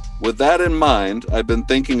with that in mind, I've been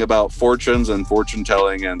thinking about fortunes and fortune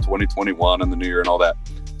telling and 2021 and the new year and all that.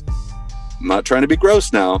 I'm not trying to be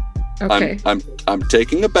gross now. Okay. I'm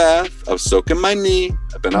taking a bath. I was soaking my knee.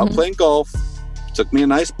 I've been out playing golf. Took me a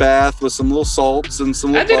nice bath with some little salts and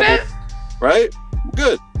some little bubbles. Right?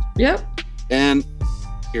 Good. Yep. And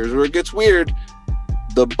here's where it gets weird.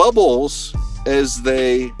 The bubbles, as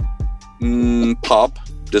they pop,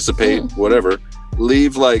 dissipate, whatever,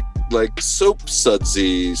 leave like soap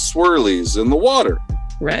sudsy swirlies in the water.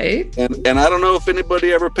 Right. And I don't know if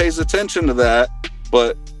anybody ever pays attention to that,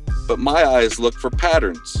 but my eyes look for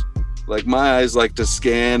patterns. Like my eyes like to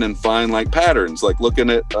scan and find like patterns, like looking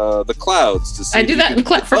at the clouds to see. I do that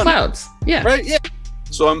for clouds. Yeah. Right. Yeah.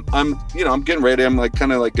 So I'm getting ready. I'm like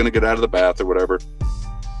kind of like gonna get out of the bath or whatever,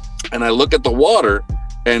 and I look at the water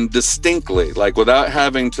and distinctly, like without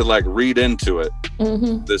having to like read into it,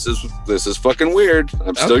 this is fucking weird.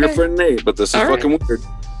 I'm still your friend Nate, but this is fucking weird.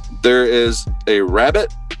 There is a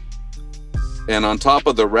rabbit, and on top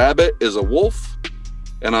of the rabbit is a wolf.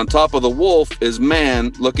 And on top of the wolf is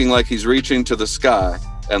man looking like he's reaching to the sky.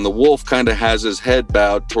 And the wolf kind of has his head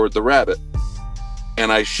bowed toward the rabbit.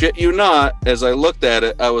 And I shit you not, as I looked at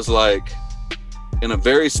it, I was like in a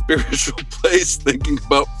very spiritual place thinking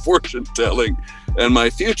about fortune telling and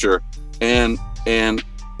my future. And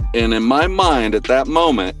in my mind at that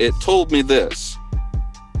moment, it told me this.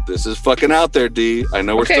 This is fucking out there, D. I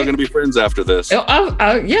know we're still going to be friends after this. Yeah,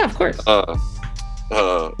 of course.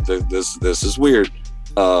 This is weird.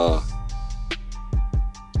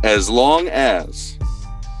 As long as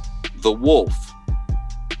the wolf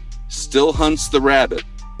still hunts the rabbit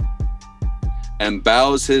and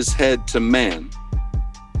bows his head to man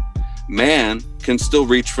can still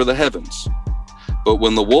reach for the heavens. But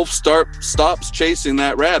when the wolf stops chasing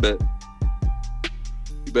that rabbit,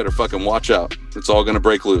 you better fucking watch out. It's all gonna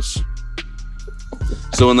break loose.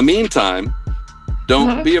 So in the meantime,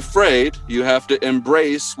 don't be afraid. You have to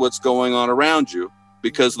embrace what's going on around you.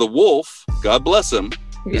 Because the wolf, God bless him,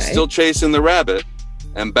 is still chasing the rabbit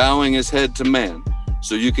and bowing his head to man.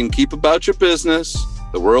 So you can keep about your business.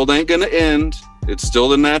 The world ain't going to end. It's still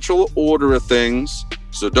the natural order of things.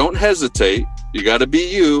 So don't hesitate. You got to be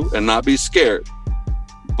you and not be scared.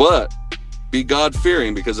 But be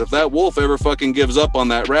God-fearing, because if that wolf ever fucking gives up on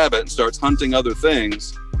that rabbit and starts hunting other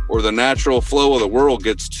things, or the natural flow of the world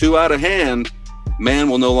gets too out of hand, man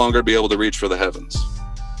will no longer be able to reach for the heavens.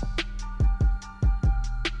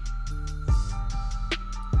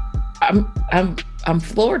 I'm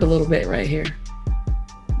floored a little bit right here.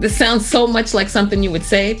 This sounds so much like something you would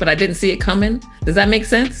say, but I didn't see it coming. Does that make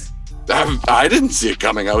sense? I didn't see it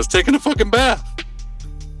coming. I was taking a fucking bath.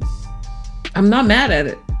 I'm not mad at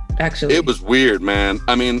it, actually. It was weird, man.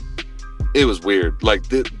 I mean, it was weird. Like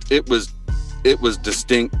it was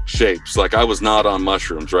distinct shapes. Like I was not on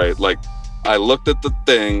mushrooms, right? Like I looked at the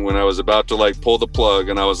thing when I was about to like pull the plug,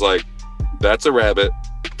 and I was like, that's a rabbit,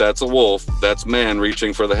 that's a wolf, that's man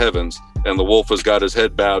reaching for the heavens, and the wolf has got his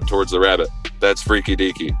head bowed towards the rabbit. That's freaky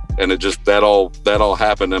deaky. And it just that all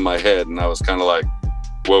happened in my head, and I was kind of like,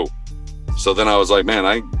 whoa. So then I was like, man,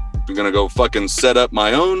 I'm gonna go fucking set up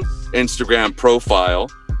my own Instagram profile,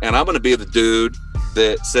 and I'm gonna be the dude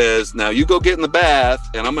that says, now you go get in the bath,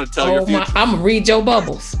 and I'm gonna tell your future. I'm gonna read your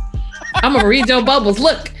bubbles. I'm gonna read your bubbles.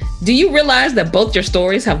 Look, do you realize that both your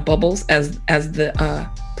stories have bubbles as the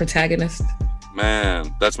protagonist?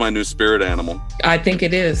 Man, that's my new spirit animal. I think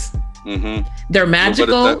it is. Mm-hmm. They're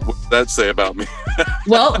magical. What does that say about me?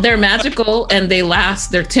 Well, they're magical and they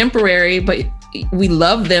last. They're temporary, but we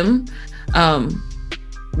love them.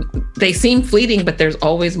 They seem fleeting, but there's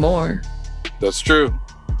always more. That's true.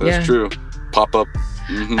 That's true. Pop up.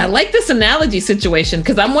 Mm-hmm. I like this analogy situation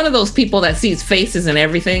because I'm one of those people that sees faces and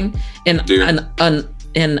everything in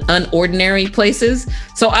unordinary places.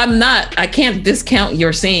 So I can't discount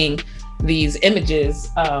your seeing these images,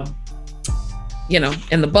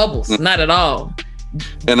 in the bubbles. Not at all.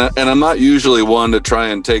 And I'm not usually one to try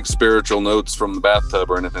and take spiritual notes from the bathtub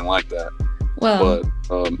or anything like that. Well,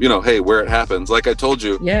 but hey, where it happens, like I told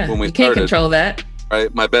you, when we you can't started, control that.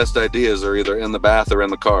 Right, my best ideas are either in the bath or in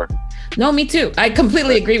the car. No, me too. I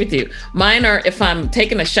completely agree with you. Mine are if I'm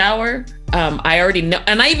taking a shower. I already know,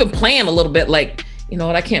 and I even plan a little bit. Like, you know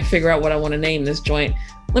what? I can't figure out what I want to name this joint.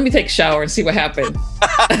 Let me take a shower and see what happens.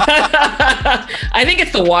 I think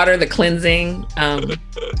it's the water, the cleansing.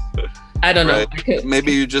 I don't know. Right.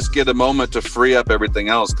 Maybe you just get a moment to free up everything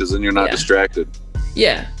else because then you're not distracted.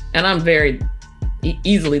 Yeah. And I'm very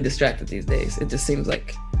easily distracted these days. It just seems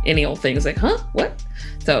like any old thing is like, huh? What?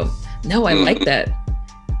 So, no, I like that.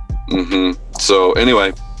 Mm-hmm. So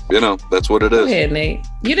anyway, that's what it is. Go ahead, Nate.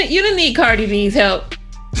 You didn't need Cardi B's help.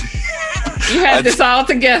 You had this all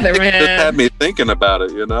together, man. It had me thinking about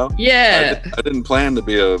it, Yeah. I didn't plan to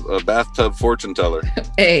be a bathtub fortune teller.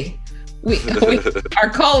 Hey, our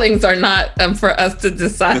callings are not for us to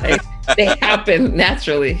decide. They happen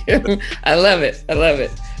naturally. I love it.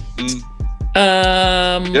 Mm.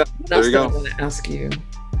 What else do I want to ask you?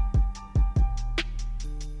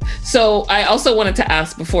 So I also wanted to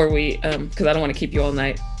ask before we, because I don't want to keep you all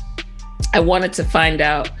night. I wanted to find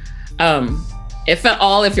out if at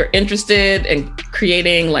all, if you're interested in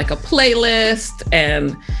creating like a playlist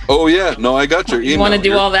and. Oh yeah, no, I got your email. You want to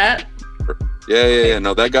do all that? Yeah.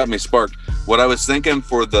 No, that got me sparked. What I was thinking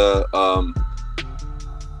for the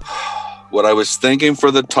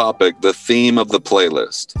topic, the theme of the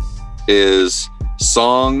playlist is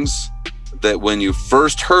songs that when you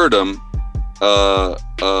first heard them,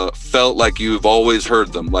 felt like you've always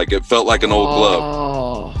heard them. Like it felt like an old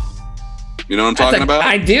glove. You know what I'm talking about?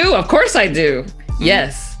 I do. Of course I do. Mm-hmm.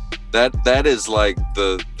 Yes. That is like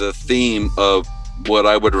the theme of what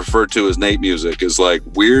I would refer to as Nate music, is like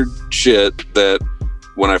weird shit that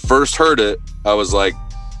when I first heard it, I was like,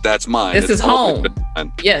 that's mine. This is home.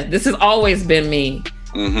 Yeah, this has always been me.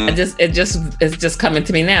 Mm-hmm. It's just coming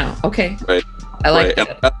to me now. Okay. Right. I like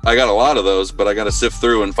that. And I got a lot of those, but I got to sift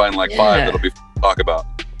through and find like 5 that'll be fun to talk about.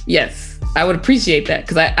 Yes, I would appreciate that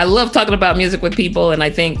because I love talking about music with people, and I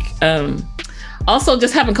think also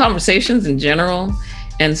just having conversations in general.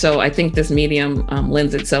 And so I think this medium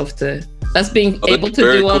lends itself to us being able to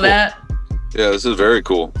do all that. Yeah, this is very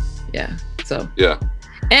cool. Yeah. So. Yeah.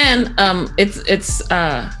 And it's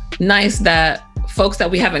nice that folks that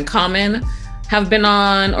we have in common have been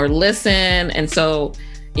on or listen, and so.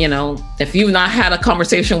 If you've not had a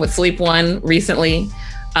conversation with Sleep One recently,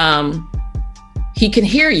 he can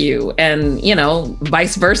hear you, and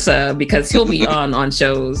vice versa, because he'll be on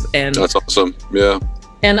shows. And that's awesome. Yeah.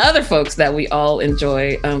 And other folks that we all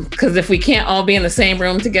enjoy, because if we can't all be in the same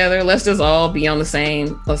room together, let's just all be on the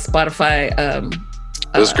same Spotify.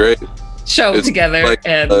 That's great. Show together, like,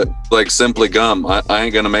 and like Simply Gum. I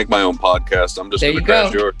ain't gonna make my own podcast. I'm just gonna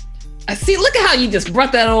crash yours. I see. Look at how you just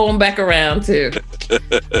brought that all back around too.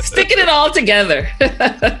 Sticking it all together.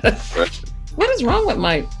 Right. What is wrong with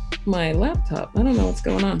my laptop? I don't know what's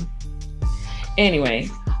going on. Anyway,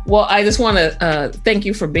 well, I just want to thank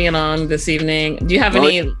you for being on this evening. Do you have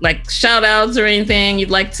any like shout outs or anything you'd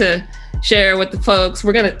like to share with the folks?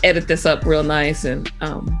 We're gonna edit this up real nice and.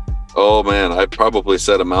 Oh man, I probably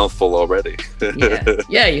said a mouthful already.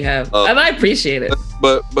 Yeah, you have, and I appreciate it.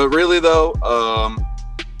 But really though.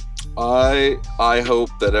 I hope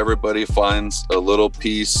that everybody finds a little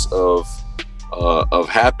piece of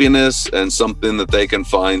happiness and something that they can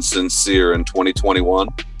find sincere in 2021,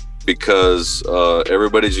 because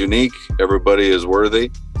everybody's unique, everybody is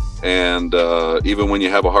worthy, and even when you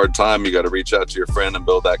have a hard time, you got to reach out to your friend and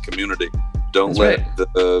build that community. Don't let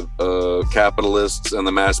the capitalists and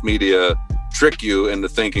the mass media trick you into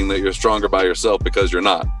thinking that you're stronger by yourself, because you're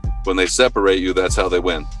not. When they separate you, that's how they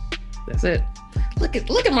win. That's it.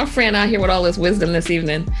 Look at my friend out here with all this wisdom this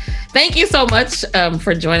evening. Thank you so much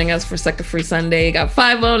for joining us for Sucker Free Sunday. Got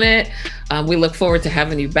 5 on it. We look forward to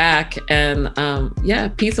having you back. And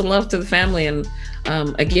peace and love to the family. And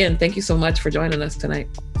again, thank you so much for joining us tonight.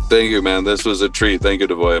 Thank you, man. This was a treat. Thank you,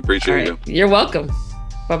 Devoya. Appreciate you. You're welcome.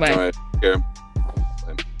 Bye-bye. All right. Take care.